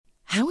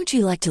How would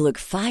you like to look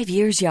 5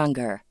 years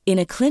younger? In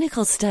a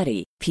clinical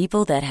study,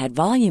 people that had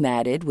volume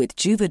added with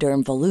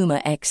Juvederm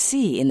Voluma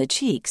XC in the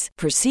cheeks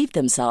perceived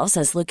themselves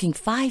as looking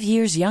 5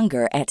 years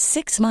younger at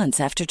 6 months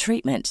after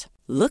treatment.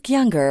 Look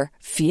younger,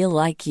 feel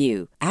like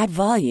you. Add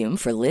volume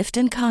for lift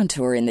and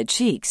contour in the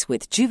cheeks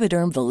with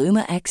Juvederm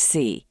Voluma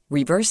XC.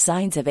 Reverse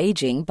signs of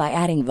aging by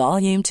adding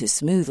volume to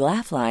smooth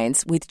laugh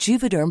lines with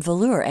Juvederm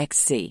Volure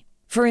XC.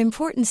 For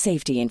important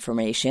safety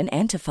information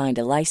and to find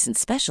a licensed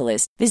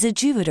specialist, visit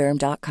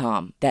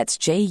Juvederm.com. That's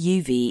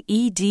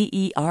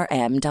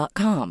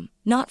JUVEDERM.com.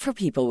 Not for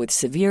people with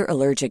severe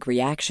allergic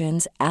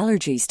reactions,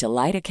 allergies to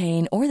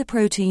lidocaine, or the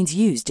proteins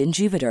used in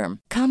Juvederm.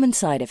 Common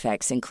side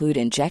effects include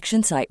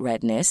injection site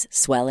redness,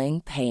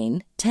 swelling,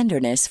 pain,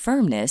 tenderness,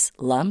 firmness,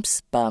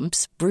 lumps,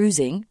 bumps,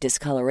 bruising,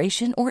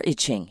 discoloration, or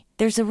itching.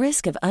 There's a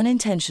risk of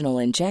unintentional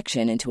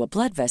injection into a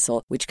blood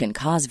vessel, which can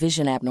cause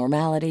vision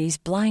abnormalities,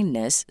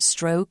 blindness,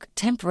 stroke,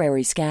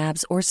 temporary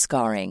scabs, or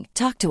scarring.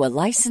 Talk to a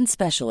licensed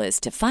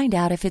specialist to find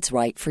out if it's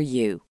right for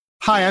you.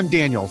 Hi, I'm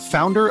Daniel,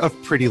 founder of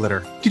Pretty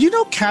Litter. Did you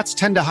know cats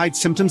tend to hide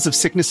symptoms of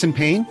sickness and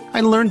pain?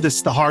 I learned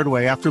this the hard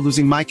way after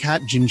losing my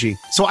cat, Gingy.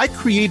 So I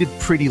created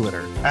Pretty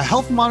Litter, a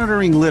health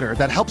monitoring litter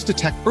that helps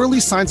detect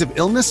early signs of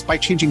illness by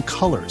changing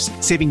colors,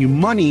 saving you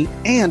money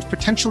and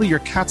potentially your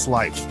cat's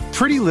life.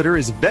 Pretty Litter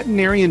is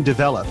veterinarian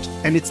developed,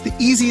 and it's the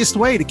easiest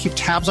way to keep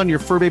tabs on your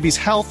fur baby's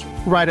health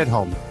right at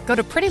home. Go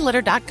to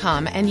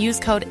prettylitter.com and use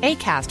code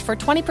ACAST for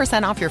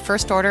 20% off your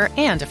first order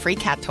and a free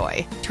cat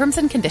toy. Terms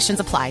and conditions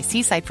apply.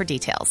 See site for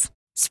details.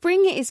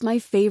 Spring is my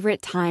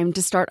favorite time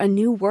to start a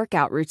new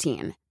workout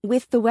routine.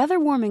 With the weather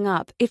warming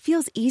up, it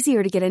feels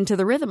easier to get into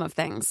the rhythm of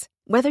things.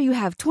 Whether you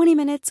have 20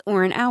 minutes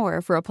or an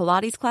hour for a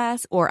Pilates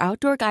class or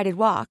outdoor guided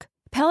walk,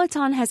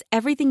 Peloton has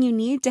everything you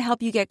need to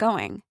help you get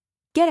going.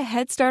 Get a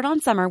head start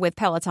on summer with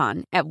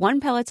Peloton at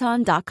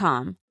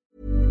onepeloton.com.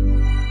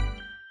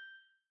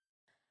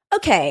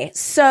 Okay,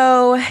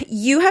 so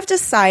you have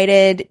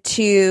decided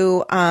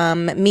to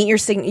meet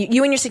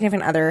you and your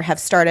significant other have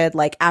started,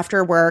 like,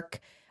 after work.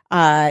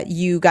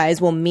 You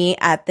guys will meet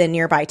at the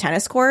nearby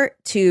tennis court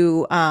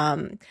to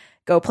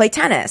go play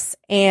tennis.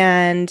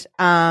 And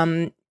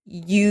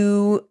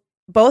you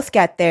both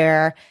get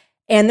there,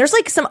 and there's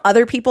like some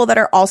other people that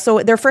are also,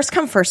 they're first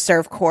come, first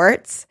serve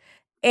courts.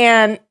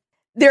 And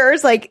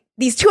there's like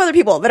these two other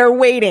people that are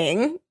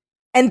waiting,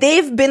 and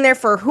they've been there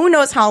for who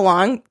knows how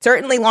long,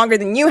 certainly longer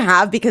than you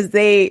have, because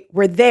they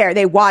were there.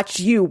 They watched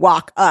you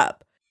walk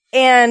up.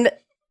 And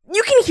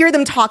you can hear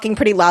them talking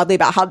pretty loudly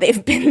about how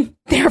they've been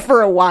there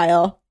for a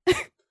while.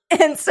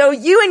 And so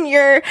you and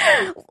your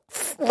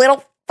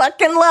little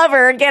fucking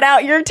lover get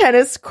out your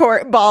tennis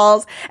court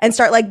balls and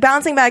start like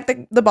bouncing back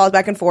the balls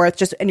back and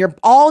forth, and you're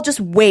all just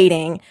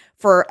waiting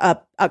for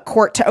a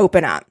court to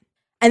open up.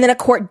 And then a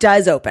court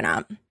does open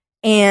up,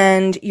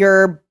 and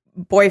your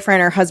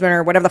boyfriend or husband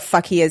or whatever the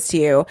fuck he is to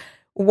you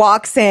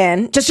walks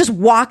in, just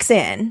walks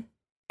in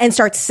and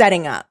starts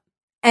setting up.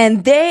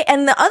 And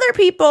the other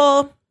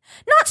people,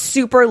 not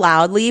super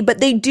loudly, but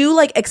they do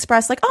like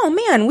express like, oh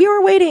man, we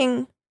were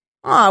waiting.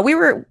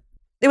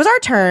 It was our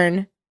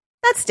turn.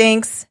 That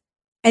stinks.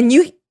 And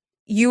you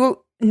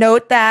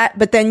note that,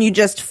 but then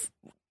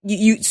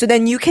so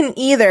then you can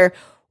either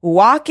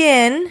walk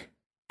in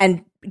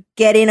and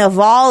get in a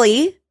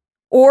volley,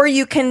 or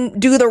you can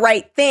do the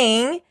right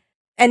thing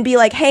and be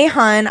like, hey,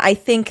 hun, I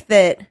think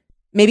that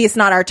maybe it's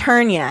not our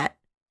turn yet.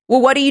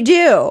 Well, what do you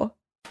do?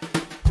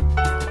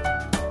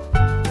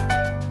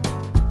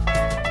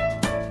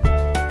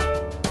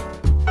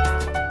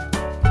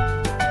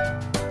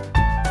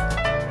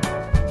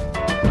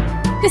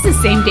 This is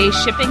Same Day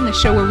Shipping, the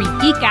show where we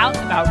geek out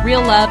about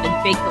real love and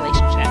fake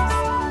relationships.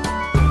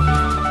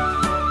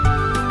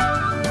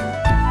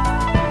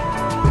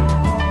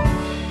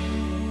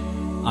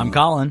 I'm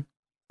Colin.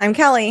 I'm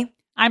Kelly.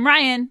 I'm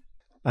Ryan.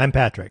 I'm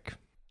Patrick.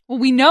 Well,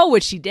 we know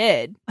what she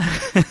did.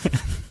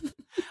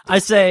 I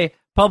say,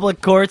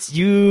 public courts,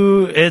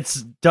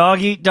 it's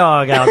dog eat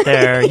dog out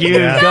there. You go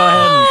ahead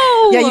and...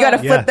 Yeah, you got to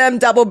flip them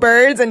double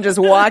birds and just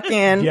walk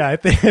in. Yeah, I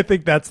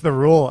think that's the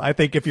rule. I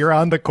think if you're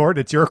on the court,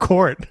 it's your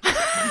court.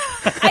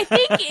 I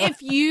think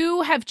if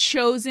you have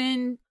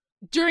chosen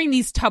during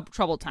these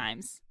troubled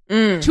times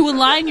to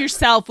align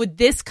yourself with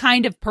this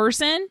kind of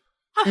person,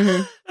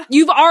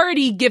 you've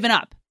already given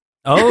up.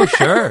 Oh,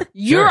 sure.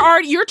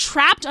 You're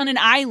trapped on an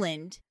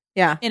island,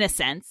 in a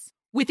sense,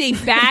 with a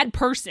bad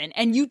person,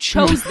 and you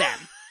chose them.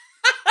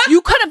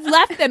 You could have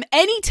left them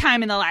any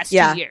time in the last 2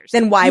 years.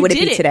 Then why would it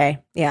be today?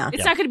 Yeah.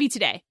 It's not going to be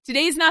today.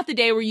 Today is not the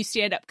day where you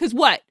stand up. Because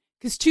what?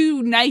 Because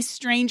two nice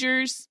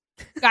strangers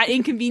got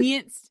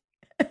inconvenienced?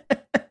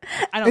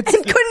 And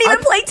couldn't even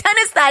play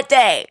tennis that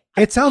day.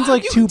 It sounds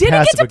like two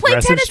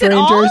passive-aggressive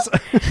strangers.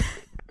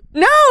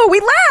 No, we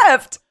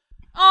left.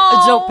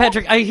 Oh. So,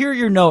 Patrick, I hear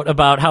your note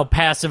about how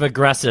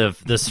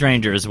passive-aggressive the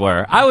strangers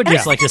were. I would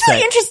just like to say... It's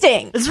really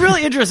interesting. It's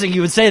really interesting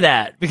you would say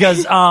that,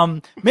 because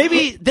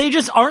maybe they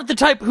just aren't the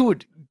type who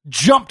would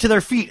jump to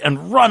their feet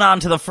and run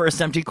onto the first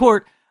empty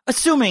court,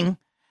 assuming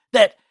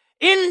that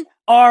in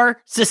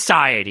our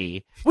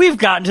society, we've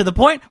gotten to the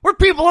point where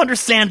people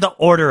understand the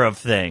order of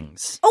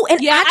things. Oh,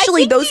 and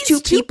actually, those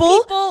two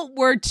people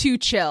were too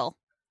chill.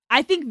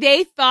 I think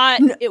they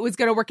thought it was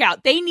going to work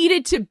out. They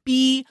needed to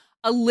be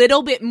a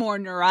little bit more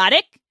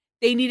neurotic.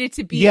 They needed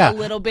to be a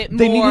little bit more.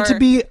 They needed to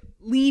be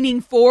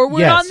leaning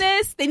forward on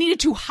this. They needed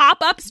to hop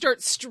up,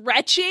 start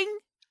stretching.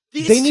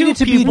 They needed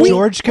to be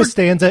George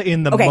Costanza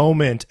in the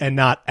moment and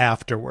not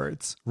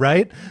afterwards,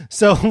 right?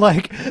 So,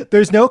 like,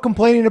 there's no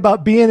complaining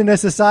about being in a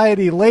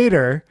society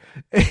later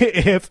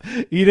if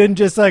you didn't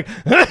just, like,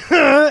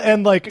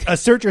 and, like,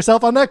 assert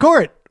yourself on that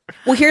court.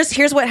 Well,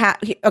 here's what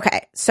happened.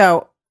 Okay,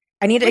 so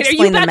I need to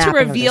explain the mapping. Are you about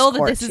to reveal of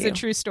this that this is a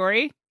true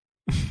story?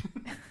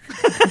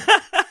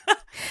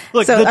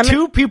 Look, so, the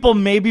two people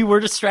maybe were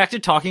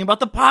distracted talking about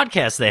the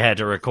podcast they had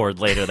to record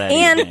later that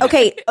evening.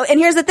 Okay, and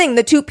here's the thing.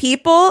 The two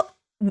people...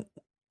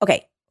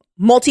 Okay,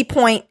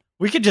 multi-point.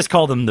 We could just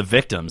call them the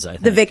victims, I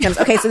think. The victims.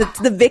 Okay, so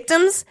the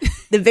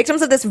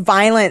victims of this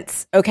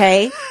violence,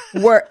 okay,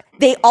 were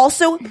they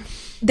also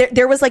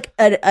there was like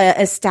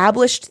a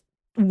established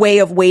way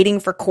of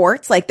waiting for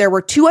courts. Like there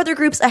were two other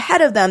groups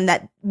ahead of them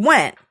that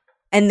went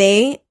and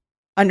they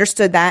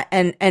understood that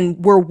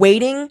and were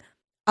waiting.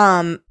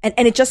 And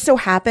it just so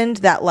happened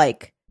that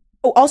like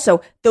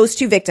also those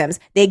two victims,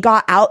 they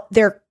got out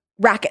their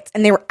rackets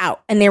and they were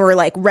out and they were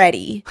like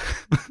ready.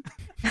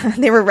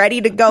 They were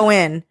ready to go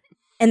in.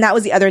 And that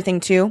was the other thing,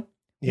 too.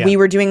 Yeah. We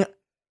were doing,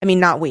 I mean,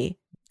 not we.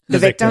 The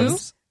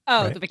victims.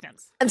 Oh, right. The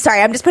victims. I'm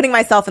sorry. I'm just putting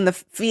myself in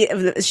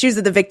the shoes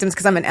of the victims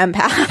because I'm an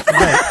empath.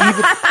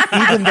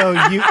 Right. Even though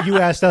you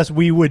asked us what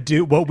we would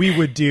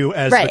do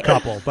as the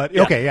couple. But,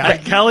 okay, yeah.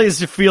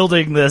 Kelly's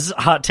fielding this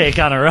hot take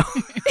on her own.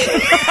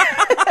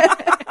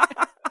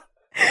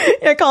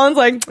 Yeah, Colin's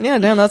like, yeah,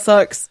 damn, that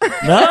sucks. No,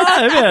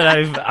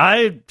 I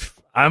mean,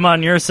 I'm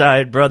on your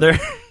side, brother.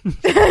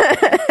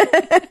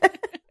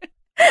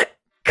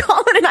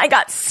 Colin and I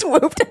got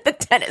swooped at the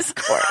tennis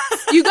court.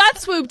 You got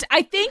swooped.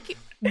 I think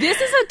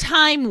this is a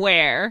time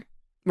where,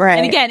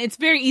 and again, it's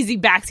very easy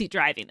backseat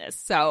driving this,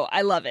 so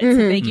I love it. Mm-hmm.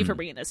 So thank you for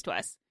bringing this to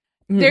us.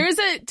 Mm-hmm. There's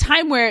a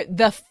time where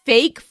the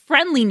fake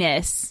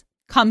friendliness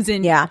comes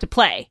into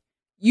play.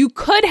 You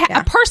could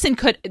a person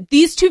could,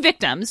 these two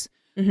victims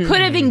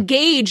could have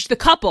engaged the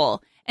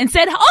couple and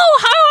said, "Oh,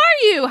 how are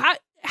you?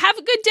 Have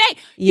a good day."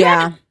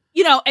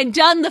 You know, and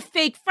done the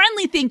fake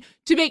friendly thing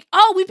to make,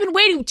 we've been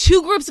waiting.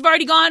 Two groups have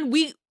already gone.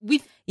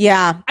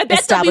 I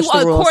bet there'll be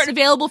a court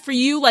available for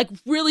you like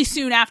really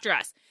soon after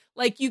us.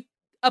 Like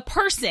a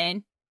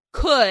person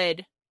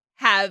could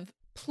have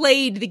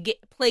played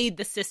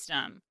the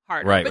system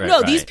harder. But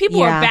no, these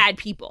people are bad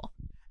people.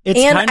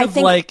 It's kind of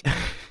like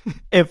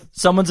if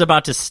someone's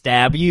about to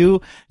stab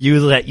you, you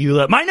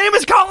let my name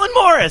is Colin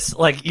Morris.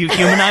 Like you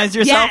humanize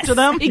yourself to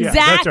them.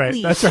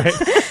 Exactly. That's right.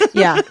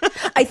 Yeah.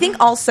 I think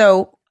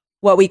also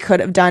what we could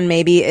have done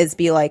maybe is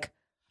be like,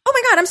 "Oh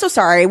my God, I'm so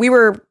sorry. We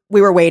were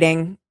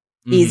waiting."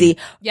 Easy.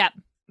 Yep.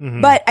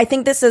 Mm-hmm. But I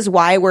think this is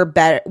why we're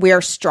better. We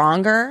are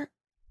stronger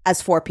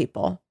as four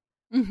people.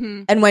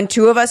 Mm-hmm. And when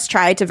two of us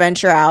try to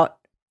venture out,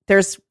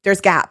 there's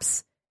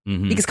gaps.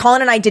 Mm-hmm. Because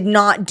Colin and I did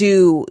not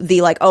do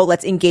the like,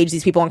 let's engage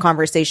these people in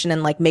conversation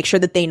and like make sure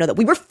that they know that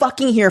we were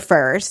fucking here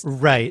first.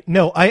 Right.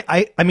 No,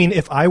 I mean,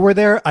 if I were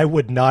there, I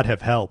would not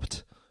have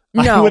helped.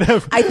 No,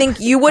 I think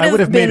you would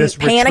have been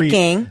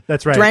panicking.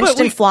 That's right. Drenched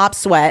in flop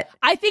sweat.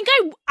 I think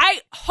I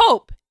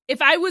hope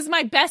if I was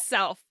my best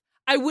self,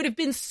 I would have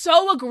been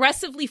so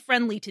aggressively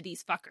friendly to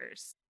these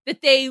fuckers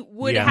that they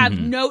would have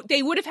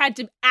they would have had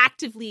to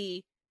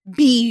actively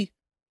be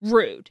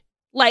rude.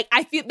 Like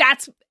I feel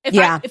that's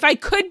if I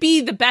could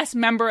be the best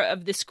member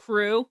of this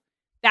crew,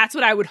 that's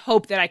what I would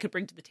hope that I could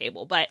bring to the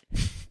table. But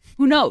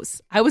who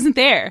knows? I wasn't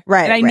there.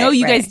 Right. And I know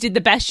you guys did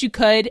the best you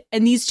could,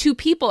 and these two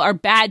people are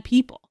bad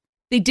people.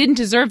 They didn't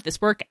deserve this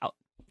workout.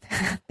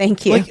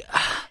 Thank you. Like,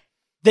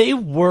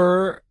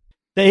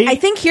 I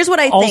think here's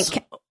what I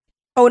think.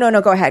 Oh, no,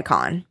 go ahead,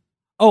 Colin.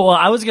 Oh, well,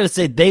 I was going to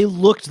say they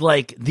looked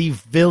like the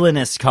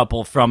villainous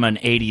couple from an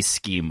 80s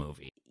ski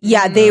movie.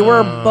 Yeah, they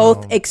were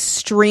both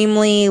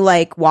extremely,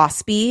 like,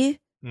 waspy.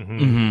 Mm-hmm.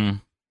 Mm-hmm.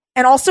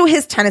 And also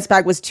his tennis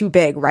bag was too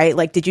big, right?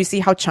 Like, did you see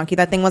how chunky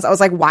that thing was? I was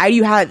like, why do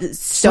you have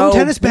some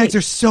tennis bags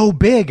are so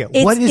big?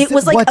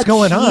 What's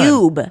going on?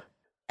 Cube.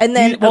 And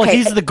then,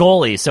 he's the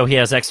goalie, so he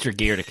has extra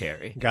gear to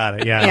carry. Got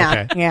it.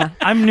 Yeah. Okay. Yeah.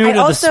 I'm new to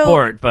the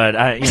sport, but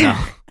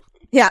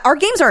Yeah, our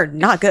games are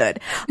not good.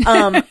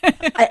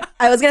 I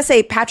was gonna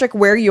say, Patrick,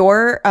 where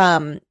your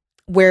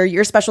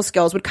special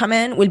skills would come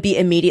in would be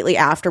immediately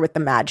after with the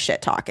mad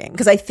shit talking,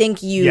 because I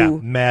think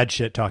mad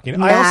shit talking.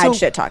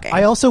 Shit talking.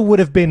 I also would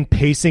have been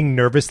pacing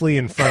nervously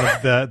in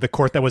front of the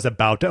court that was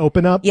about to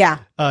open up. Yeah,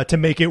 to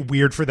make it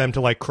weird for them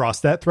to like cross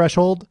that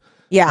threshold.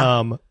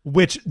 Yeah,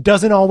 which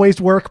doesn't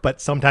always work,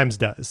 but sometimes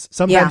does.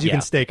 Sometimes you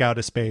can stake out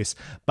a space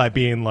by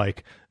being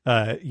like,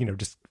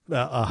 just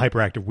a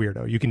hyperactive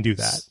weirdo. You can do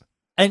that.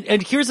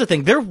 And here's the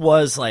thing. There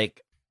was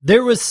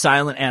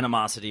silent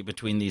animosity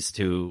between these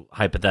two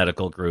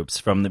hypothetical groups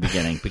from the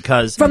beginning,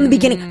 because from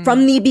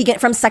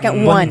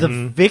second when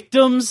the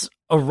victims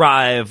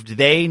arrived,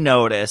 they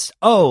noticed,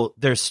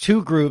 there's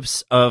two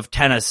groups of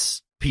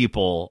tennis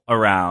people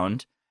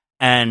around,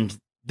 and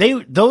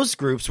those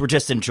groups were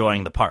just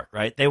enjoying the park,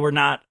 right? They were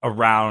not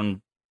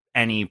around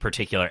any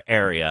particular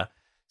area.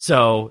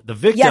 So the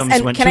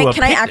victims went to a picnic.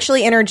 Can I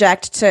actually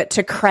interject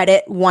to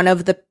credit one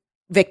of the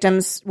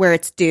victims where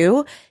it's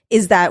due?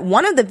 Is that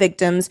one of the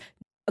victims,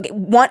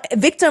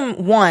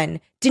 victim 1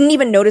 didn't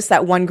even notice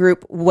that one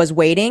group was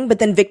waiting, but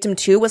then victim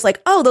 2 was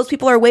like, "Oh, those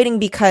people are waiting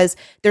because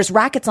there's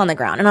rackets on the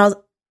ground."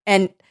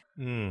 And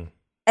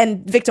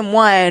and victim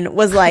 1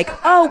 was like,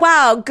 "Oh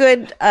wow,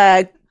 good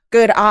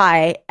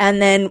eye,"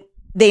 and then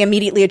they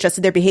immediately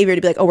adjusted their behavior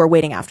to be like, "Oh, we're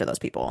waiting after those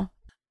people."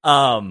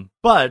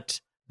 But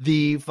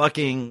the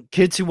fucking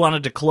kids who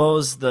wanted to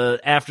close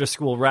the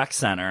after-school rec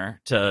center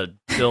to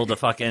build a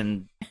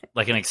fucking,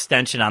 like an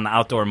extension on the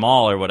outdoor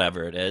mall or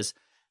whatever it is,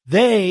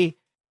 they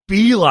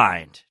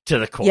beelined to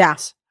the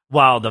courts,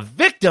 while the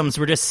victims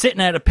were just sitting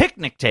at a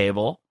picnic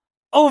table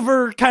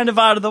over kind of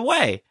out of the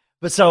way.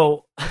 But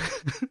so...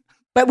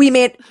 But they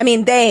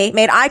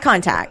made eye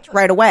contact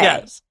right away.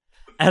 Yes.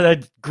 And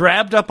I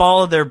grabbed up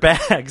all of their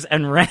bags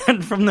and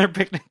ran from their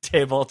picnic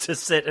table to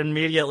sit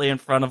immediately in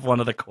front of one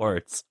of the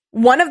courts.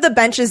 One of the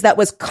benches that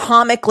was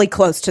comically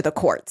close to the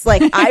courts.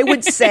 Like, I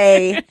would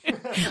say,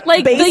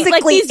 like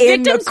these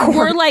victims the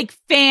were like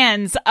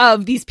fans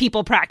of these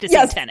people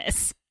practicing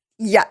tennis.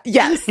 Yeah.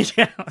 Yes.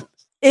 Yeah.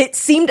 It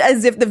seemed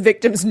as if the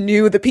victims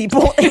knew the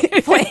people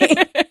playing.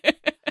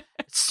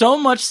 So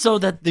much so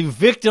that the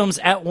victims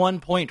at one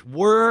point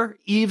were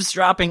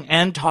eavesdropping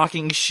and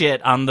talking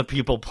shit on the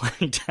people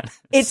playing tennis.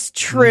 It's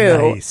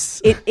true.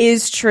 Nice. It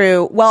is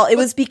true. Well, it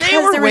was because they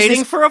were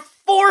waiting for a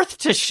fourth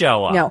to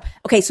show up. No.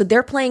 Okay, so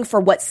they're playing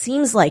for what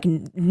seems like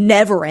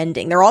never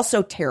ending. They're all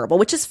so terrible,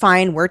 which is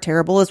fine. We're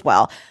terrible as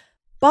well.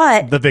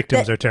 But the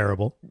victims are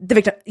terrible. The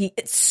victim.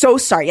 So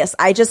sorry. Yes,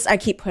 I'm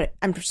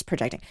just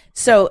projecting.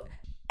 So,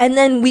 and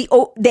then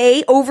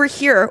they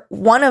overhear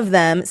one of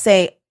them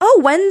say, "Oh,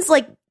 when's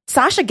like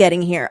Sasha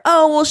getting here?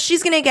 Oh, well,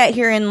 she's going to get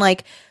here in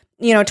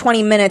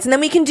 20 minutes, and then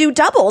we can do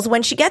doubles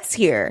when she gets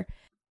here."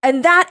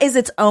 And that is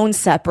its own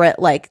separate,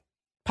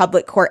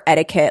 public court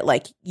etiquette.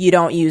 Like, you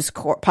don't use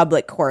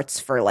public courts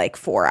for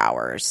 4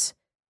 hours,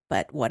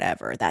 but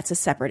whatever. That's a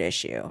separate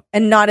issue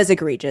and not as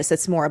egregious.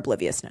 It's more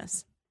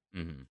obliviousness.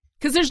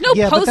 Because there's no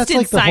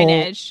posted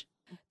signage.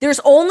 There's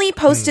only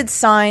posted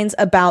signs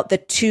about the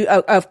two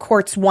of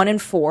courts 1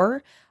 and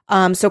 4.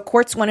 So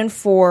courts 1 and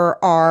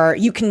 4 are,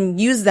 you can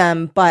use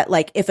them, but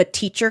if a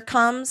teacher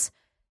comes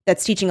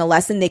that's teaching a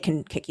lesson, they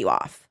can kick you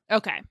off.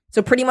 Okay.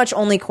 So pretty much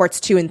only courts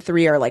 2 and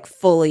 3 are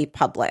fully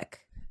public.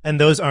 And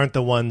those aren't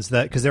the ones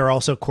because there are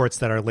also courts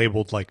that are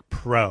labeled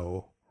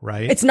pro,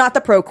 right? It's not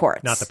the pro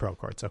courts. Not the pro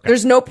courts. Okay.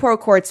 There's no pro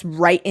courts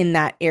right in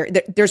that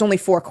area. There's only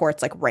 4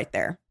 courts right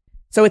there.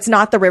 So it's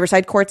not the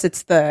Riverside courts.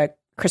 It's the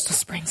Crystal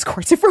Springs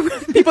courts. If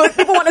people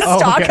want to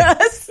stalk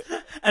us.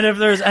 And if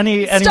there's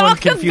anyone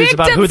confused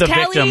about who the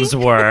victims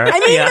were.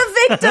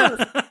 The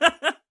victims.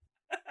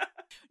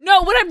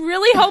 No, what I'm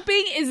really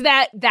hoping is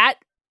that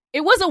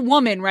it was a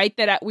woman, right?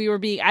 That we were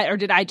being, or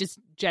did I just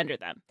gender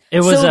them?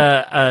 It was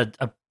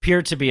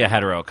appeared to be a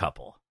hetero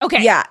couple.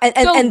 Okay. Yeah.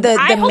 And the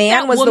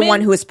man was the one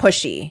who was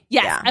pushy.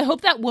 Yes. Yeah. I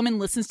hope that woman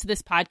listens to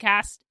this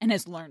podcast and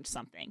has learned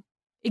something.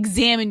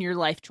 Examine your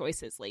life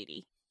choices,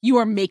 lady. You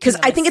are making Because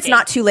I think it's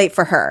not too late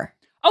for her.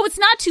 Oh, it's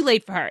not too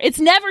late for her. It's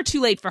never too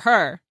late for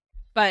her.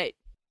 But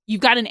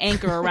you've got an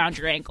anchor around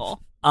your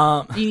ankle.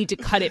 You need to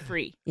cut it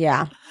free.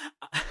 Yeah.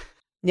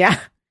 Yeah.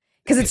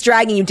 Because it's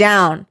dragging you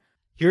down.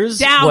 Here's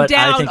down, what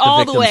I think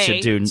all the the way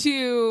should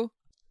do.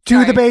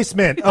 To the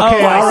basement. Okay,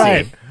 all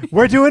right.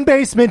 We're doing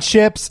basement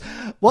ships.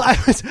 Well,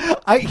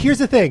 here's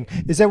the thing,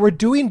 is that we're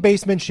doing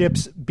basement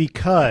ships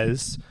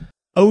because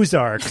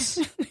Ozark.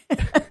 Sorry,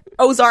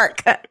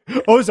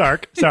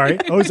 Ozark.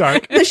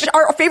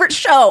 Our favorite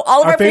show.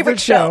 All of our favorite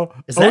show.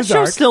 Is that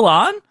show still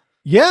on?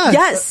 Yeah.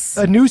 Yes.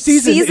 A new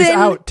season is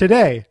out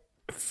today.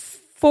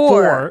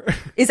 4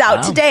 is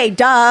out today.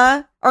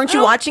 Duh. Aren't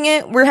you watching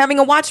it? We're having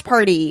a watch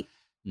party.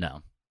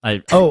 No.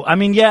 I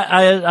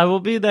will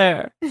be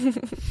there.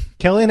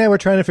 Kelly and I were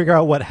trying to figure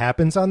out what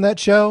happens on that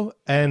show,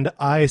 and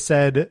I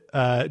said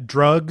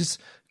drugs,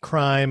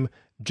 crime,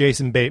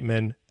 Jason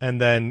Bateman,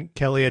 and then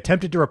Kelly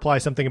attempted to reply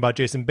something about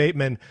Jason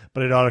Bateman,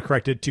 but it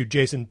autocorrected to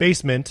Jason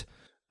Basement.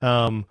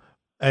 And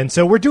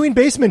so we're doing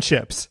basement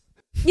ships.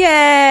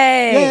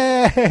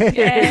 Yay!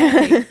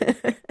 Yay!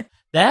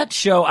 That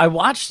show, I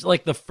watched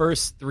the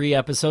first 3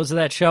 episodes of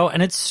that show,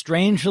 and it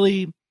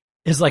strangely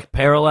is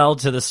parallel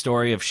to the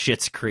story of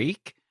Schitt's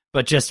Creek,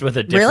 but just with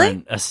a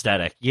different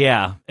aesthetic.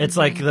 Yeah. It's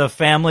the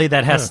family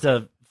that has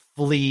to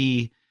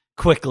flee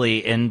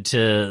quickly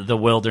into the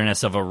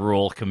wilderness of a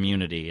rural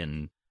community.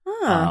 And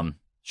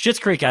Schitt's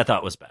Creek I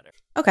thought was better.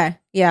 Okay.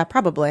 Yeah,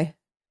 probably.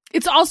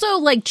 It's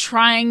also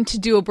trying to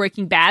do a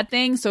Breaking Bad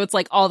thing. So it's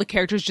all the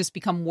characters just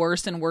become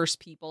worse and worse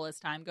people as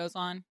time goes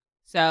on.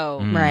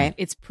 So right.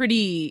 It's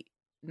pretty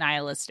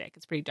nihilistic.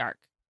 It's pretty dark.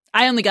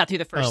 I only got through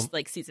the first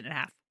season and a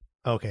half.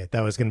 Okay.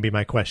 That was going to be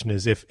my question,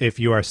 is if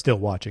you are still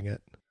watching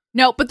it.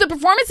 No, but the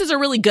performances are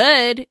really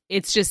good.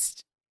 It's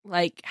just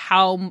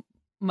how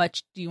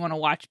much do you want to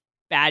watch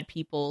bad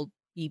people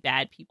be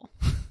bad people?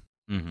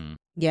 Mm-hmm.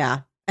 Yeah.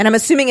 And I'm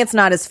assuming it's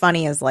not as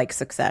funny as like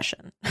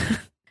Succession.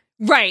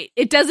 Right.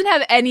 It doesn't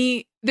have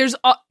any, there's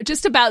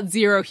just about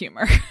zero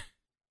humor.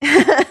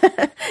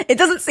 It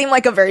doesn't seem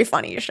like a very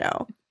funny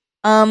show.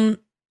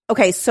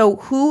 Okay, so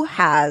who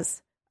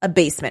has a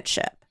basement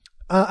ship?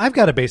 I've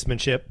got a basement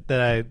ship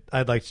that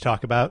I'd like to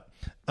talk about.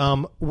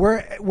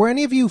 Were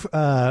any of you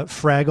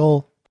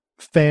Fraggle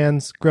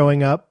fans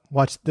growing up?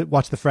 Watch the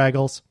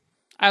Fraggles?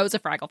 I was a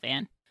Fraggle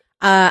fan.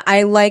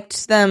 I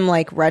liked them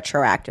like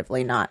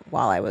retroactively, not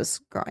while I was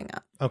growing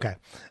up. Okay.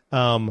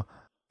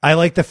 I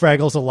like the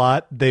Fraggles a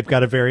lot. They've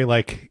got a very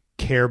like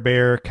Care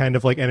Bear kind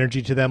of like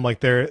energy to them.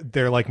 Like they're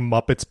like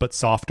Muppets but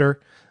softer.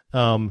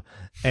 And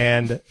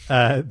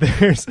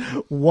there's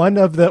one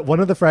of the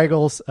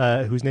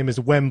Fraggles whose name is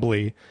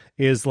Wembley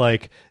is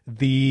like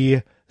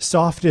the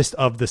softest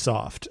of the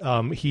soft.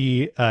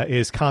 He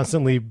is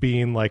constantly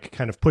being like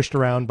kind of pushed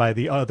around by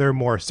the other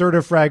more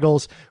assertive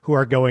Fraggles who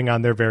are going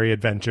on their very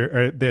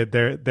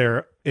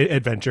their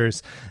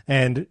adventures,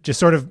 and just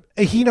sort of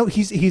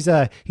he's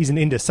an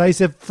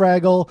indecisive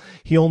Fraggle.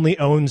 He only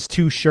owns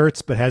 2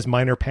 shirts but has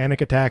minor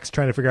panic attacks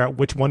trying to figure out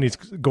which one he's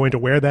going to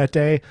wear that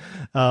day.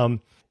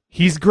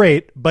 He's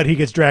great, but he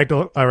gets dragged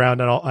around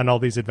on all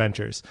these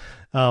adventures.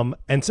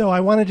 And so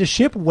I wanted to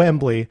ship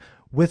Wembley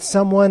with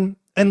someone,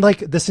 and like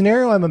the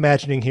scenario I'm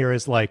imagining here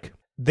is like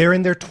they're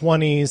in their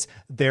 20s,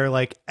 they're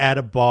like at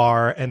a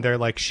bar, and they're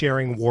like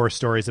sharing war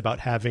stories about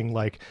having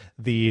like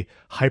the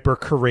hyper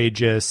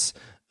courageous,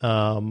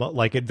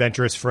 like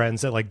adventurous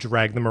friends that like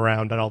drag them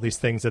around on all these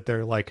things that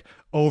they're like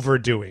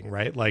overdoing,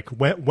 right? Like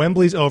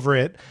Wembley's over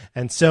it,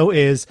 and so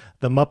is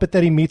the Muppet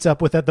that he meets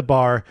up with at the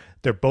bar.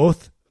 They're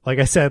both, like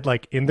I said,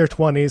 like in their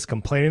 20s,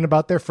 complaining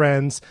about their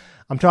friends.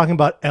 I'm talking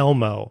about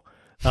Elmo.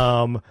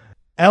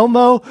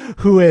 Elmo,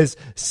 who is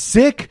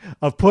sick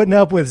of putting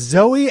up with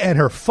Zoe and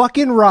her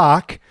fucking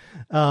rock,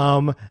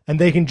 and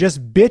they can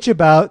just bitch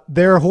about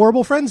their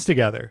horrible friends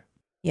together.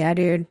 Yeah,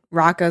 dude.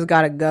 Rocco's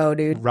gotta go,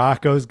 dude.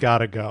 Rocco's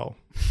gotta go.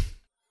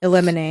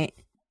 Eliminate.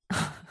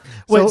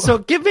 Wait, so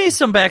give me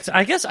some back.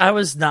 I guess I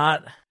was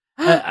not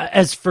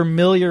as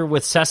familiar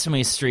with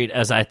Sesame Street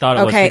as I thought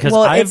it was. Because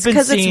well, I've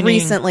been seeing... it's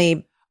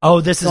recently...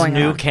 Oh, this is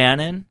new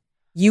canon?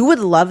 You would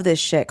love this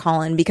shit,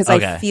 Colin, because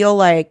I feel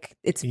like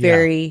it's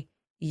very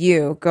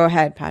you. Go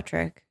ahead,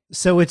 Patrick.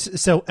 So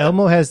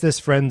Elmo has this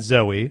friend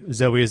Zoe.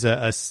 Zoe is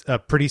a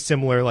pretty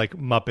similar like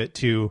Muppet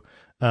to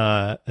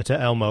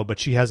Elmo, but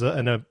she has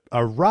a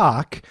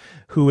rock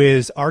who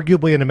is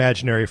arguably an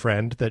imaginary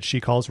friend that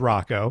she calls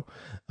Rocco.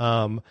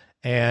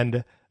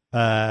 And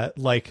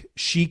like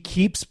she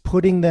keeps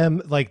putting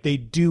them, like they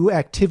do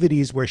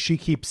activities where she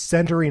keeps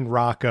centering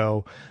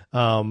Rocco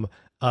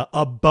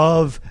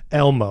above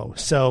Elmo.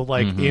 So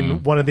like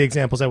in one of the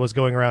examples I was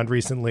going around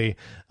recently,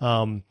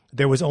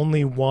 there was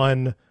only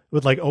one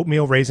with like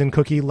oatmeal raisin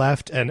cookie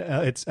left, and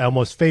it's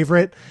Elmo's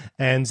favorite.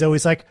 And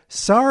Zoe's like,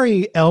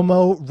 sorry,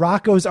 Elmo,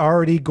 Rocco's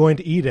already going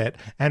to eat it.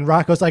 And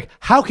Rocco's like,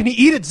 how can he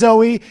eat it,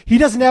 Zoe? He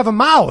doesn't have a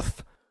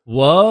mouth.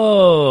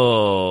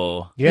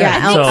 Whoa. Yeah,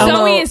 I think Elmo,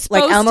 Zoe is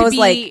supposed to be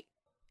like,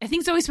 I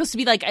think Zoe's supposed to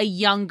be like a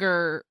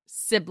younger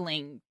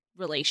sibling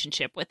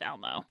relationship with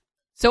Elmo.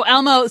 So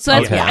that's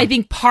I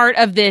think part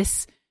of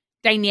this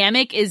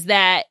dynamic is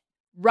that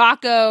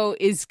Rocco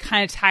is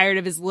kind of tired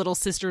of his little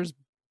sister's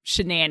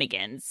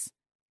shenanigans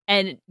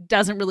and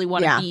doesn't really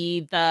want to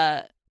be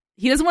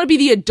he doesn't want to be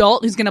the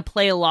adult who's going to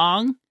play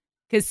along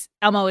because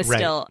Elmo is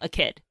still a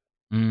kid.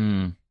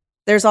 Mm.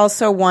 There's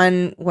also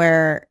one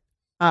where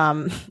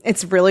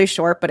it's really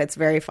short, but it's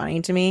very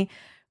funny to me,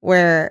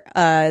 where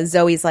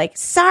Zoe's like,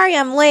 sorry,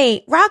 I'm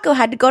late. Rocco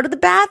had to go to the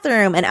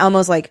bathroom. And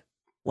Elmo's like,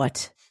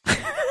 what?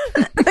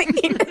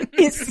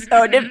 He's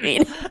so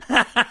demeaning.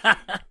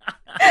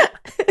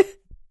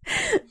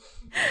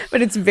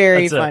 But it's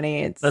very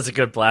funny. That's a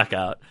good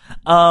blackout.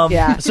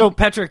 Yeah. So,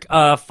 Patrick,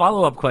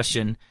 follow-up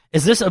question.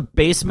 Is this a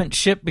basement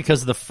ship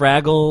because the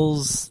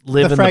Fraggles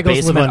live in the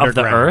basement of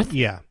the Earth?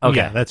 Yeah. Okay.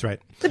 Yeah, that's right.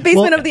 The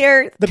basement of the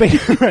Earth.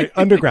 Right,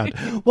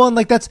 underground. Well, and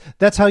like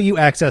that's how you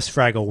access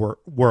Fraggle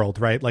World,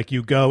 right? Like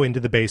you go into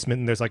the basement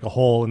and there's like a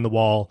hole in the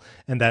wall,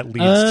 and that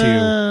leads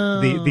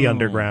to the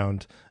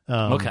underground.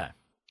 Okay.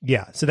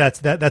 Yeah, so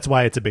that's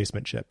why it's a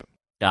basement ship.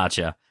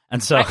 Gotcha.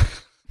 And so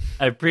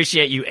I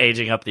appreciate you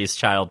aging up these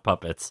child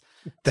puppets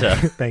to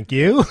thank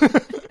you.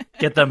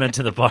 Get them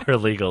into the bar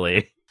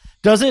legally.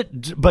 Does it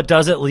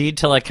lead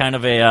to like kind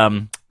of a I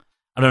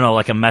don't know,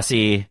 like a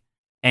messy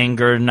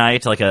anger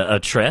night, like a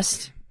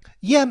tryst?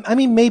 Yeah, I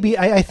mean, maybe.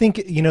 I think,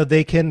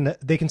 they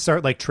can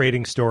start like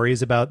trading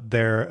stories about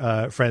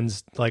their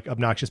friends' like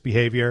obnoxious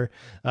behavior,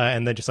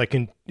 and then just like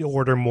can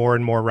order more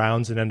and more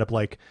rounds and end up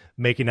like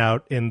making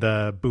out in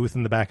the booth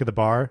in the back of the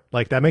bar.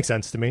 Like that makes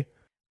sense to me.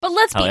 But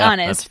let's be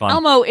honest,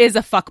 Elmo is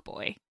a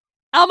fuckboy.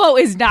 Elmo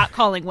is not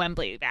calling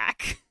Wembley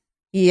back.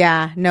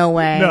 Yeah, no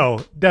way.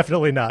 No,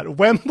 definitely not.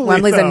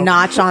 Wembley's a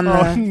notch on the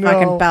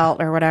fucking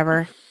belt or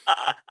whatever.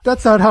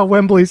 That's not how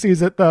Wembley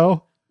sees it,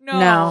 though.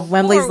 No,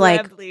 Wembley's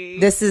like, Wembley.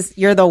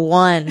 You're the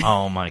one.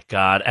 Oh my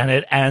God. And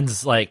it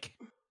ends like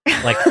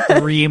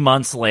 3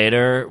 months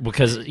later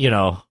because,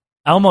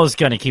 Elmo's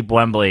going to keep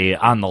Wembley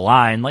on the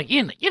line. Like,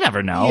 you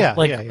never know.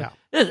 Yeah.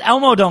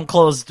 Elmo don't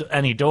close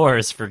any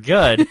doors for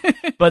good.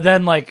 But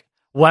then, like,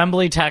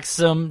 Wembley texts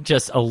him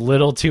just a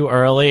little too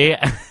early.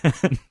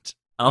 And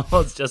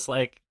Elmo's just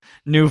like,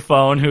 new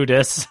phone, who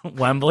dis?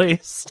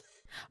 Wembley's.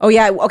 Oh,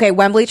 yeah. Okay,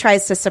 Wembley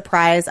tries to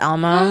surprise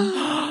Elmo.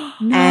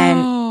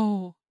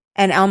 No.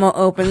 And Elmo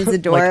opens the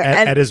door. Like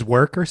at his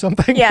work or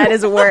something? Yeah, at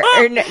his work.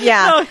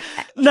 No.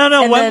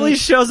 And Wembley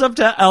shows up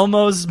to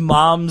Elmo's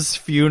mom's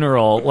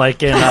funeral,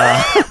 like in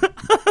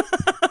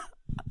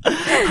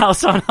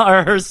House on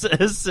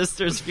his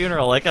sister's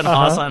funeral, like in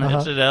House on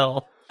Haunted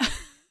Hill.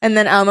 And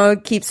then Elmo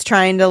keeps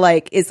trying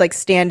to is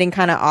standing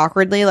kind of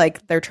awkwardly,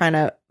 like they're trying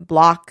to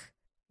block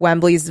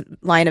Wembley's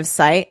line of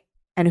sight.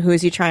 And who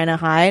is he trying to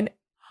hide?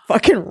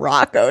 Fucking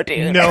Rocco,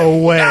 dude. No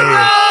way.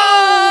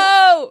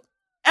 No!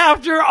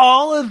 After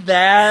all of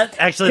that,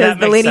 actually, that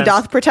makes the lady sense.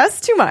 doth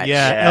protest too much.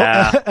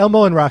 Yeah.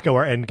 Elmo and Rocco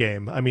are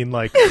endgame. I mean,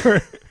 like,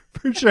 for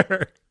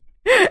sure.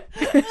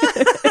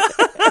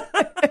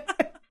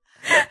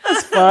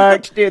 That's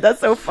fucked, dude. That's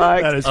so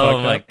fucked. That is fucked Oh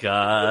my up.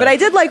 god! But I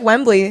did like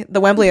Wembley, the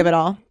Wembley of it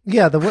all.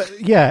 Yeah,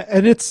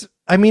 and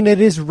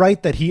it is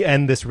right that he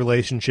end this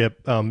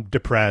relationship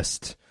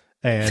depressed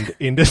and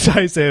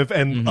indecisive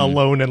and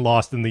alone and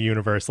lost in the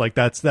universe. Like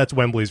that's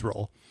Wembley's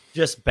role.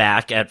 Just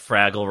back at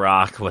Fraggle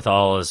Rock with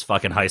all his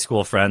fucking high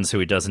school friends who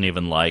he doesn't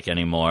even like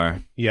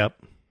anymore. Yep.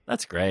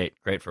 That's great.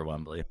 Great for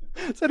Wembley.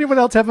 Does anyone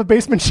else have a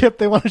basement ship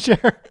they want to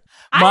share?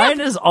 Mine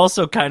is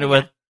also kind of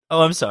with...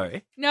 Oh, I'm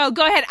sorry. No,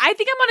 go ahead. I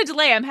think I'm on a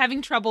delay. I'm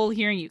having trouble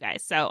hearing you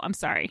guys, so I'm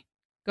sorry.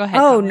 Go ahead.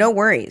 Oh, Colin. no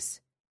worries.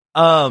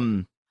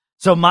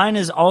 So mine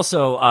is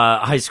also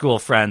high school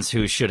friends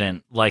who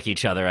shouldn't like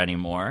each other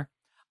anymore.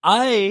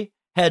 I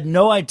had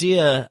no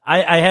idea.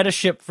 I had a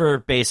ship for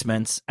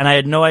basements, and I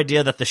had no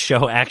idea that the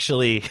show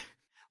actually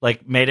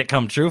made it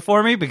come true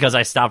for me because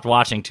I stopped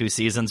watching 2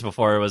 seasons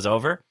before it was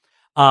over.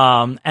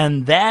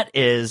 And that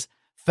is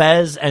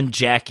Fez and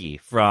Jackie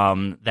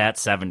from That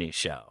 70s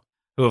Show,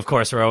 who, of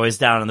course, were always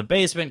down in the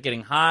basement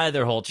getting high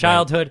their whole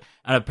childhood.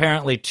 And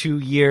apparently 2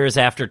 years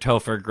after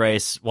Topher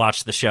Grace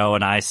watched the show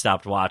and I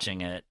stopped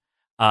watching it,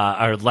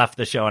 or left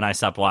the show and I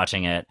stopped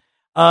watching it,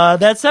 That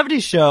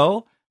 70s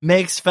Show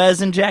makes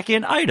Fez and Jackie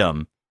an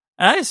item.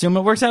 And I assume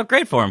it works out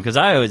great for them because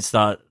I always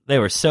thought they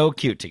were so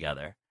cute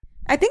together.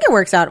 I think it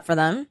works out for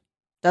them,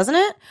 doesn't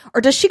it?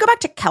 Or does she go back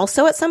to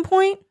Kelso at some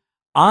point?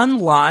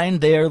 Online,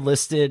 they are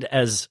listed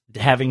as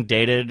having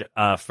dated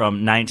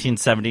from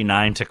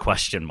 1979 to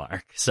question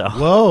mark. So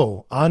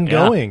Whoa,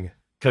 ongoing. Yeah,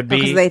 could be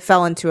Because they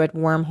fell into a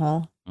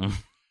wormhole.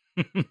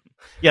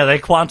 Yeah, they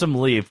quantum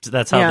leaped.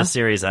 That's how the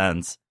series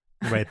ends.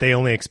 Right, they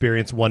only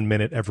experience 1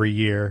 minute every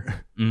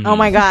year. Mm-hmm. Oh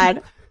my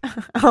god.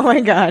 Oh my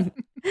god.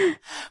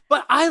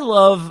 But I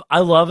love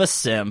a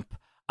simp.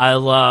 I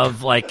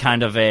love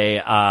kind of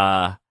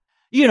a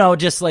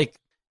just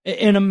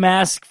in a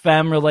masc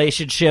femme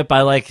relationship.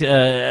 I like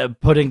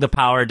putting the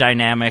power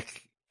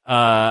dynamic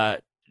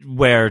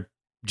where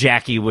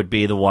Jackie would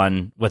be the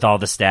one with all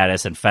the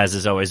status and Fez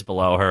is always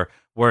below her,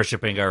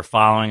 worshiping her,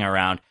 following her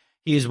around.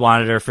 He's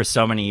wanted her for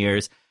so many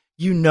years.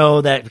 You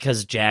know that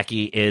because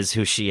Jackie is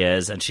who she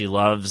is and she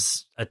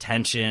loves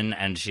attention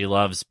and she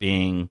loves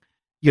being,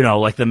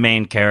 the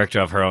main character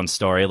of her own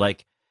story.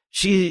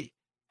 She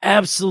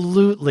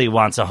absolutely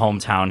wants a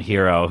hometown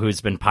hero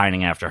who's been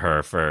pining after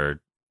her for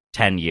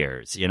 10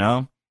 years, So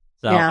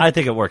Yeah. I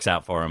think it works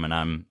out for him and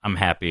I'm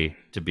happy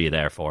to be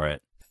there for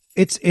it.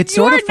 It's You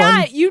sort are of fun.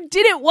 not. You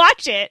didn't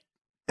watch it.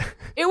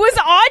 It was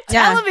on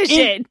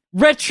television.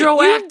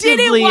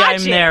 Retroactively, watch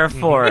I'm it. there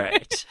for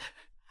it.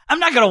 I'm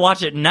not going to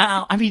watch it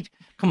now. I mean,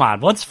 come on.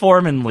 Once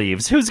Foreman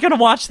leaves, who's going to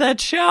watch that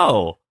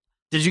show?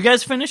 Did you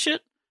guys finish it?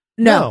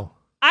 No.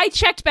 I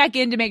checked back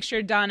in to make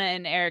sure Donna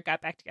and Eric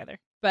got back together,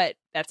 but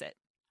that's it.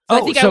 Oh,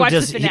 I think I so watched the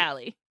does he-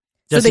 finale.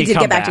 So Does they he did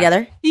come get back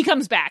together? He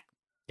comes back.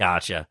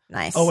 Gotcha.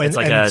 Nice. Oh, It's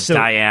like a so,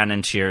 Diane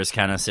and Cheers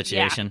kind of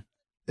situation.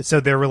 so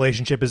their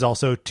relationship is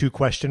also 2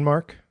 question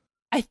mark?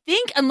 I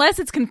think unless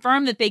it's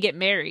confirmed that they get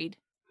married,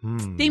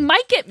 Hmm. they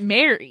might get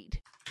married.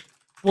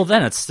 Well,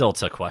 then it's still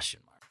to question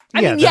mark. I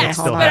Yeah, mean, then yes, it's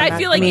still but I happening.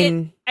 feel like I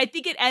mean- I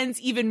think it ends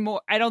even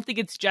more. I don't think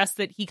it's just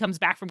that he comes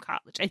back from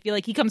college. I feel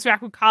like he comes back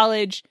from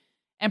college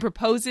and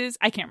proposes.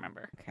 I can't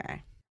remember. Okay.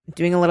 I'm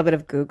doing a little bit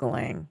of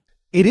Googling.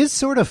 It is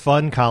sort of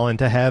fun, Colin,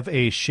 to have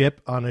a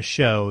ship on a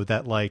show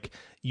that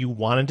you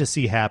wanted to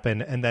see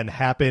happen and then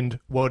happened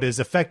what is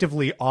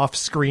effectively off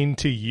screen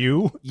to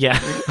you Yeah.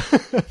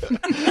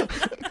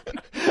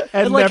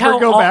 and like never how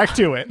go all- back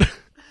to it.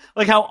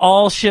 Like how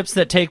all ships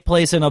that take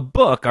place in a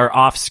book are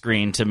off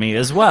screen to me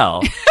as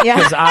well. Yeah.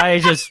 Because I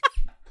just...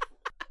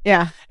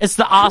 Yeah. It's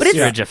the it's-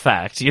 ostrich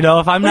effect. If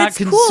I'm but not it's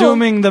cool.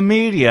 consuming the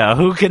media,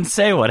 who can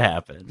say what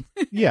happened?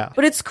 Yeah.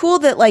 But it's cool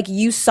that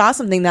you saw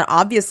something that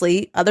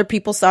obviously other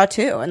people saw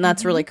too, and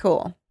that's really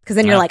cool. Because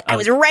then you're like, I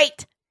was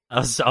right.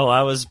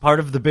 I was part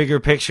of the bigger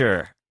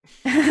picture.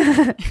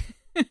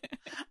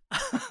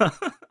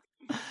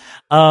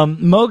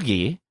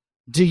 Mogi,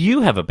 do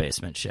you have a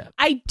basement ship?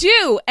 I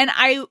do, and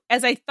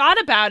as I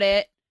thought about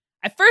it,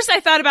 At first I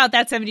thought about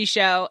That 70s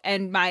Show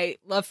and my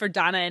love for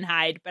Donna and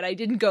Hyde, but I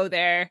didn't go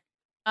there.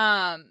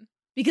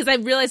 Because I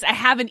realized I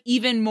have an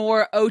even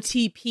more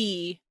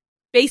OTP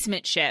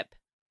basement ship.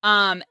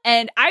 And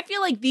I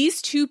feel like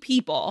these two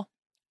people,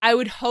 I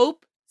would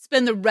hope,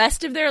 spend the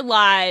rest of their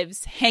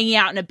lives hanging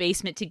out in a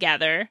basement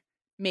together,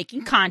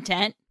 making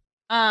content.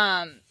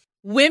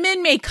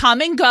 Women may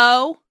come and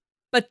go,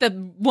 but the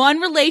one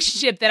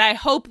relationship that I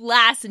hope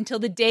lasts until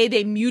the day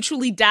they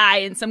mutually die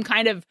in some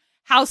kind of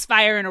house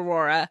fire in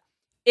Aurora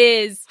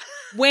is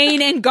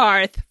Wayne and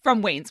Garth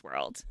from Wayne's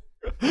World.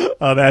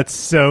 Oh, that's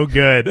so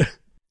good.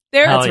 They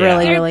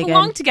really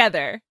belong good.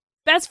 together.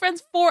 Best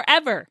friends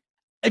forever.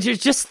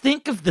 Just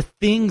think of the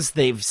things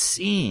they've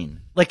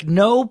seen. Like,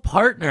 no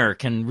partner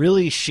can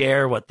really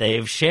share what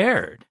they've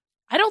shared.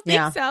 I don't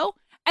think so.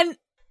 And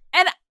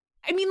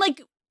I mean,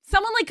 like,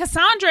 someone like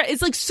Cassandra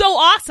is, like, so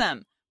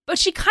awesome, but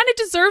she kind of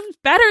deserves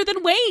better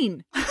than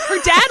Wayne.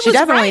 Her dad was She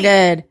definitely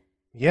did.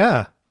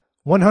 Yeah,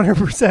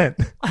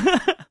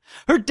 100%.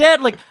 Her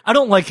dad, like, I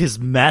don't like his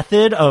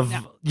method of,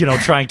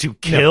 trying to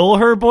kill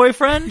her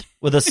boyfriend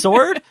with a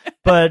sword,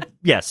 but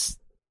yes,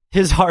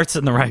 his heart's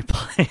in the right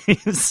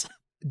place.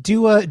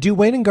 Do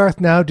Wayne and Garth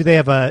now? Do they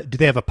have a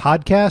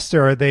podcast,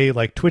 or are they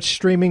like Twitch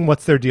streaming?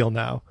 What's their deal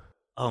now?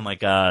 Oh my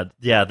god,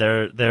 yeah,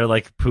 they're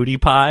like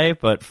Pootie Pie,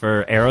 but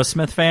for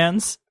Aerosmith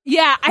fans.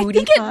 Yeah, I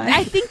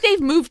think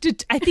they've moved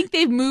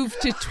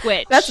to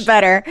Twitch. That's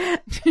better.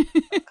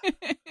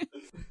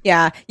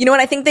 Yeah, you know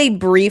what? I think they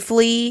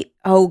briefly.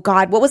 Oh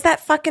God, what was that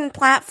fucking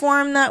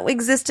platform that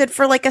existed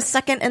for like a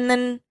second and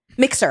then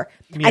Mixer?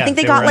 Yeah, I think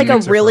they got like a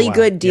really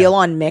good deal Yeah.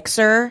 on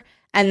Mixer.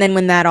 And then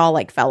when that all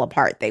like fell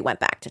apart, they went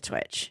back to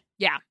Twitch.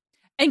 Yeah.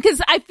 And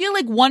because I feel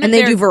like and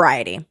they do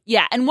variety.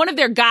 Yeah. And one of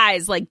their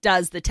guys like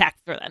does the tech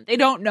for them. They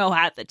don't know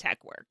how the tech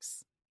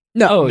works.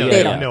 No, yeah, they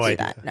yeah. don't No do idea.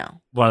 that.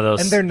 No. One of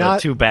those, And they're not-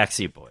 the two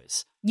backseat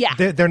boys. Yeah.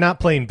 They're not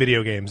playing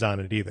video games on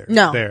it either.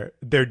 No.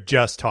 They're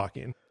just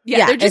talking.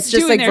 Yeah. They're just it's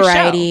just doing like their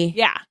variety. show.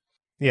 Yeah.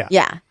 Yeah.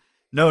 Yeah.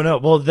 No.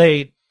 Well,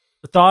 they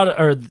thought,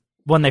 or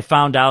when they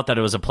found out that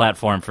it was a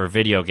platform for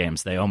video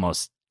games, they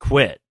almost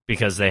quit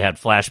because they had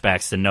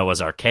flashbacks to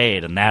Noah's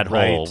Arcade and that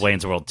whole Right.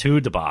 Wayne's World 2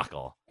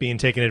 debacle. Being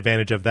taken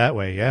advantage of that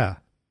way. Yeah.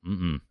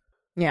 Mm-mm.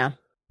 Yeah.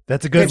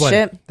 That's a good one.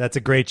 ship. That's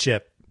a great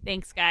ship.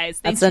 Thanks, guys.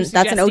 That's Thanks for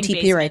an suggesting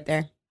OTP right basements.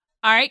 there.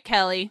 All right,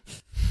 Kelly.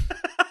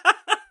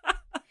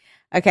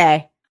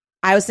 Okay.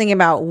 I was thinking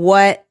about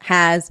what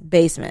has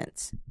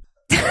basements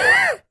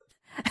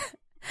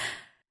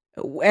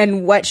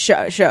and what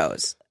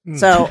shows.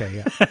 So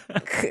Okay,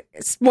 yeah.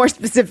 more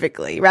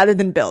specifically, rather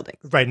than buildings.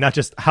 Right, not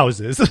just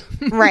houses.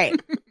 Right.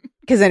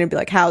 Because then it'd be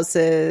like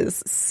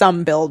houses,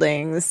 some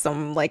buildings,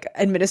 some like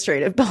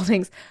administrative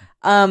buildings.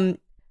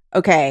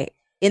 Okay.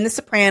 In The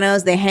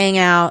Sopranos, they hang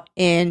out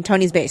in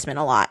Tony's basement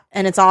a lot.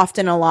 And it's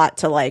often a lot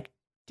to like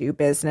do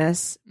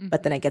business,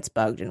 but then it gets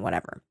bugged and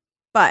whatever.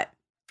 But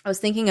I was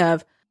thinking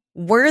of,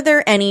 were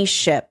there any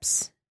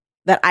ships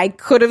that I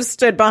could have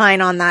stood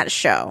behind on that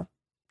show?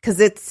 Because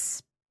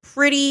it's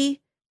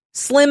pretty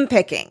slim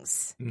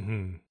pickings.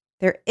 Mm-hmm.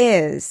 There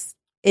is.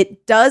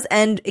 It does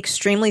end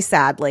extremely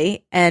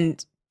sadly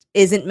and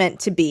isn't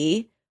meant to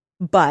be,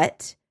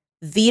 but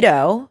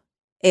Vito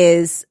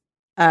is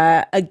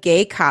a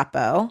gay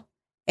capo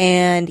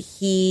and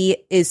he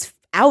is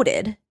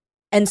outed.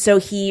 And so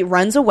he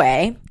runs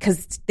away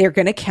because they're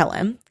going to kill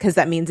him because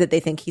that means that they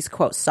think he's,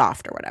 quote,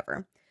 soft or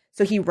whatever.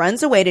 So he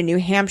runs away to New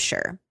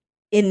Hampshire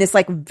in this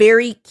like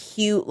very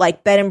cute,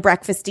 like bed and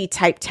breakfasty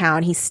type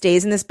town. He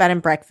stays in this bed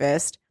and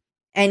breakfast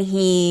and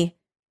he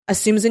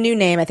assumes a new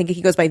name. I think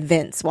he goes by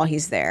Vince while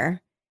he's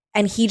there.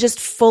 And he just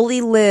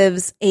fully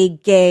lives a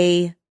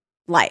gay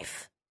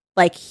life.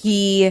 Like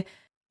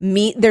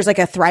there's like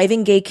a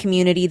thriving gay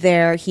community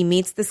there. He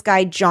meets this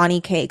guy, Johnny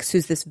Cakes,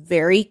 who's this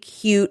very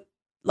cute,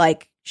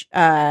 like,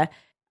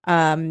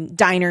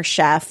 diner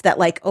chef that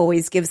like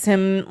always gives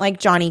him like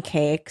Johnny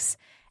Cakes.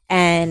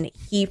 And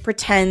he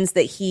pretends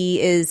that he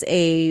is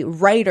a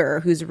writer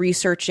who's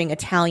researching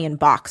Italian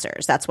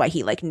boxers. That's why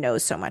he like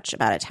knows so much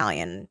about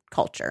Italian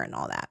culture and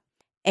all that.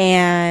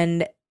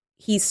 And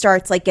he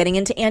starts like getting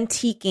into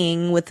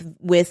antiquing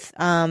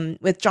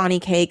with Johnny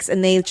Cakes,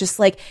 and they just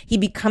like, he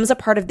becomes a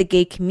part of the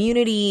gay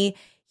community.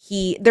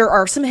 There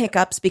are some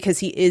hiccups because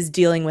he is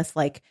dealing with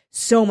like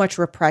so much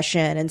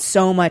repression and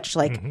so much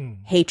like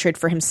hatred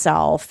for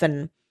himself.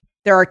 And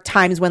there are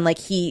times when like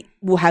he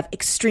will have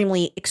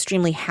extremely,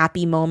 extremely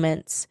happy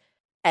moments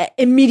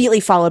immediately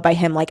followed by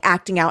him like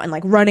acting out and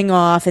like running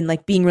off and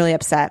like being really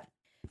upset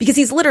because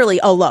he's literally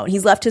alone.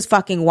 He's left his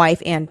fucking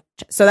wife. And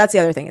so that's the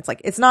other thing. It's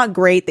like, it's not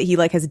great that he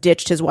like has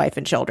ditched his wife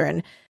and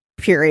children,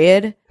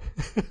 period.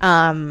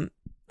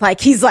 Like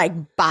he's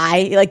like,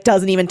 bye, he like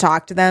doesn't even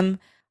talk to them.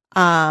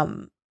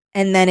 And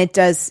then it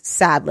does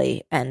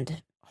sadly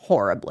end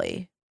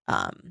horribly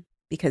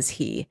because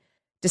he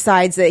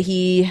decides that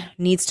he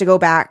needs to go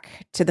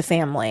back to the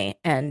family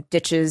and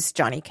ditches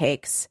Johnny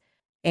Cakes.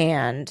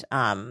 And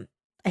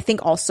I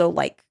think also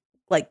like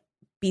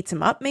beats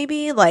him up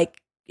maybe, like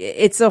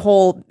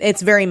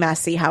it's very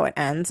messy how it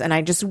ends. And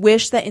I just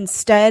wish that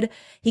instead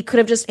he could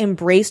have just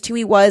embraced who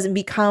he was and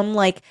become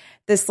like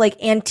this like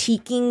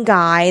antiquing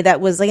guy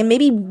that was like, and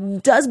maybe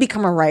does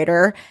become a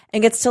writer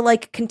and gets to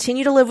like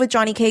continue to live with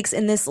Johnny Cakes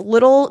in this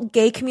little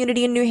gay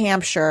community in New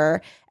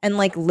Hampshire and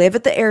like live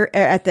at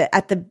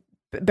the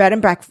bed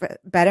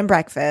and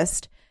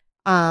breakfast.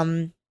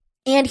 And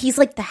he's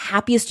like the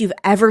happiest you've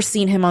ever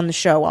seen him on the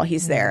show while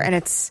he's there. And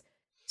it's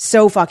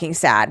so fucking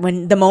sad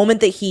when the moment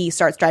that he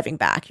starts driving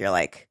back, you're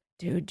like,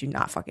 dude, do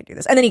not fucking do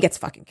this. And then he gets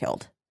fucking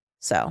killed.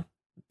 So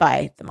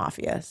by the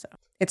mafia. So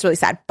it's really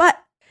sad. But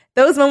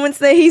those moments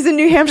that he's in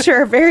New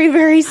Hampshire are very,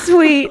 very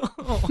sweet.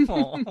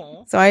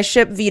 So I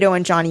ship Vito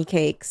and Johnny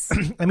Cakes.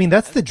 I mean,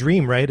 that's the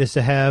dream, right? Is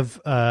to have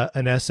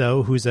an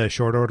SO who's a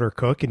short order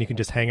cook and you can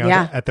just hang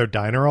out at their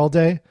diner all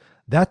day.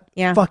 That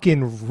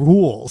fucking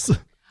rules.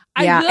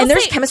 And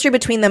there's chemistry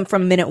between them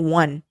from minute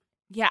one.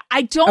 Yeah,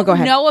 I don't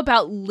know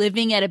about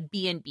living at a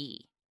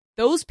B&B.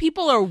 Those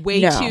people are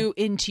way too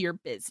into your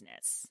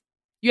business.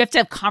 You have to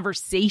have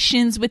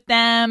conversations with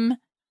them.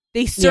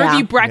 They serve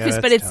you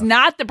breakfast, but it's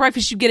not the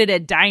breakfast you get at a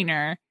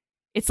diner.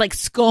 It's like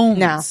scones.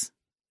 No.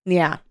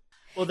 Yeah.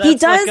 Well,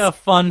 that's like a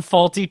fun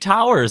Faulty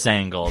Towers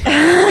angle. He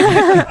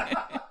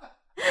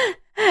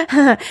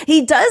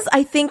does,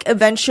 I think,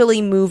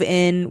 eventually move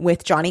in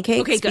with Johnny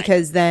Cakes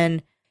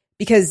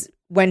because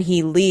when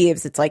he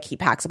leaves, it's like he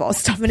packs up all his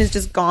stuff and is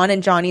just gone.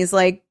 And Johnny's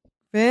like,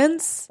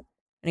 Vince?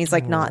 And he's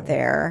like, not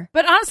there.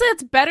 But honestly,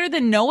 it's better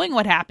than knowing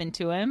what happened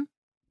to him.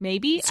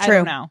 Maybe. It's true. I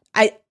don't know.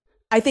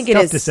 I think it's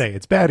it is. tough to say.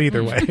 It's bad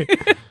either way.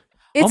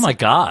 Oh my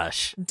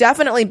gosh.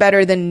 Definitely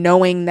better than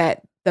knowing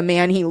that the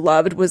man he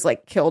loved was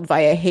like killed by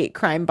a hate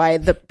crime by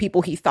the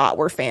people he thought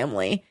were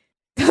family.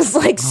 It was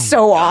like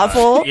so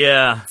awful.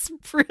 Yeah. It's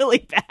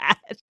really bad.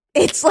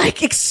 It's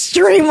like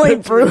extremely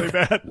brutal. Really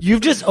bad.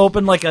 You've just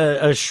opened like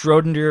a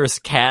Schrodinger's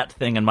cat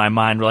thing in my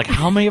mind. We're like,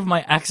 how many of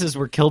my exes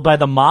were killed by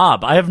the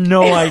mob? I have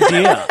no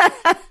idea.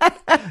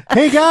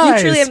 Hey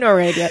guys. You truly have no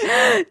idea.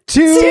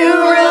 Two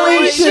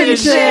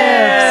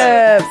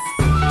relationships.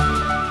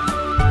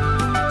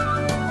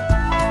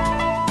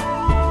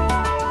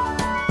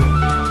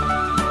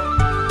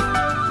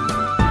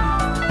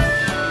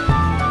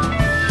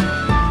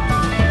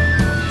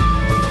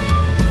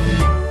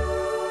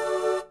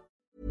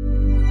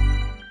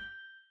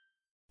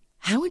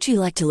 How would you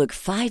like to look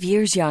 5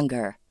 years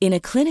younger? In a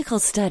clinical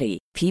study,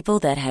 people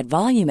that had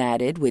volume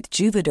added with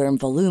Juvederm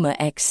Voluma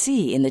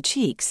XC in the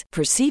cheeks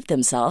perceived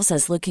themselves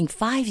as looking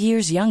 5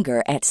 years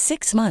younger at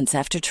 6 months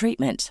after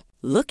treatment.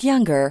 Look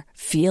younger,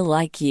 feel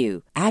like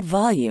you. Add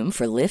volume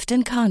for lift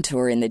and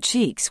contour in the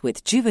cheeks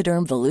with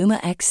Juvederm Voluma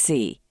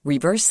XC.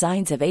 Reverse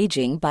signs of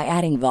aging by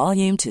adding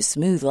volume to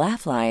smooth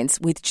laugh lines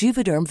with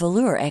Juvederm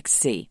Volure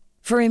XC.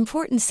 For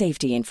important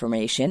safety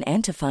information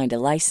and to find a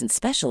licensed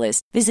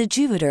specialist, visit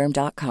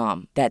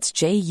Juvederm.com. That's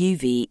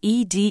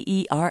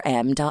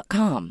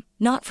JUVEDERM.com.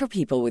 Not for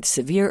people with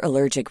severe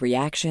allergic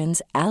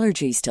reactions,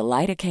 allergies to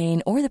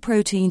lidocaine, or the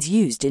proteins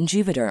used in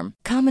Juvederm.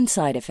 Common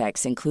side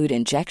effects include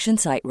injection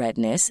site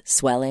redness,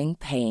 swelling,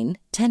 pain,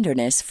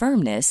 tenderness,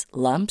 firmness,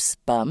 lumps,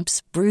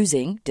 bumps,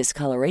 bruising,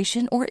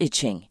 discoloration, or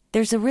itching.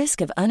 There's a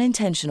risk of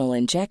unintentional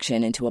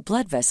injection into a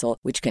blood vessel,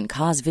 which can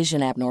cause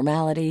vision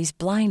abnormalities,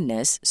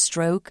 blindness,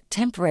 stroke,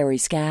 temporary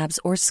scabs,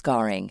 or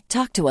scarring.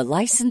 Talk to a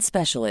licensed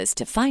specialist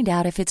to find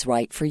out if it's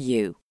right for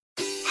you.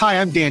 Hi,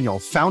 I'm Daniel,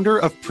 founder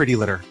of Pretty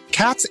Litter.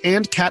 Cats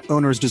and cat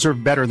owners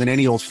deserve better than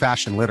any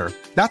old-fashioned litter.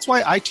 That's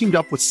why I teamed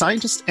up with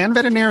scientists and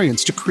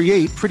veterinarians to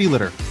create Pretty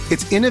Litter.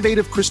 Its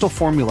innovative crystal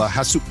formula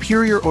has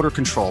superior odor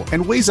control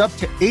and weighs up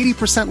to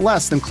 80%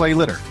 less than clay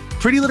litter.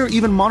 Pretty Litter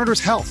even monitors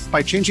health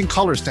by changing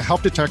colors to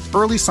help detect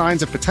early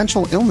signs of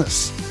potential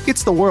illness.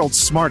 It's the world's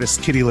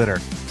smartest kitty litter.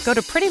 Go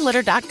to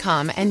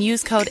prettylitter.com and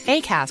use code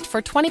ACAST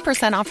for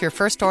 20% off your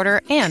first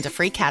order and a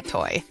free cat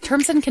toy.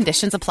 Terms and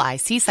conditions apply.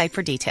 See site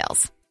for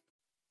details.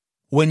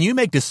 When you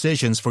make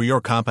decisions for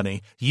your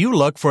company, you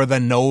look for the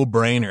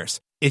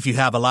no-brainers. If you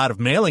have a lot of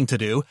mailing to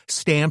do,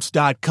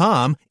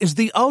 Stamps.com is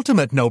the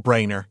ultimate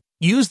no-brainer.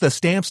 Use the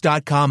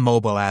Stamps.com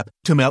mobile app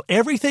to mail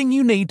everything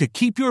you need to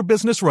keep your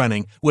business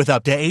running with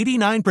up to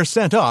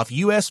 89% off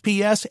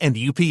USPS and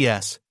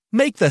UPS.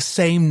 Make the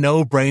same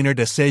no-brainer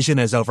decision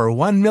as over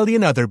 1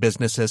 million other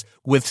businesses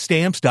with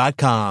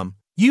Stamps.com.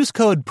 Use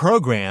code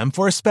PROGRAM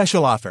for a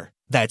special offer.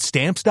 That's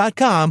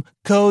Stamps.com,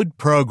 code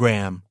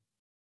PROGRAM.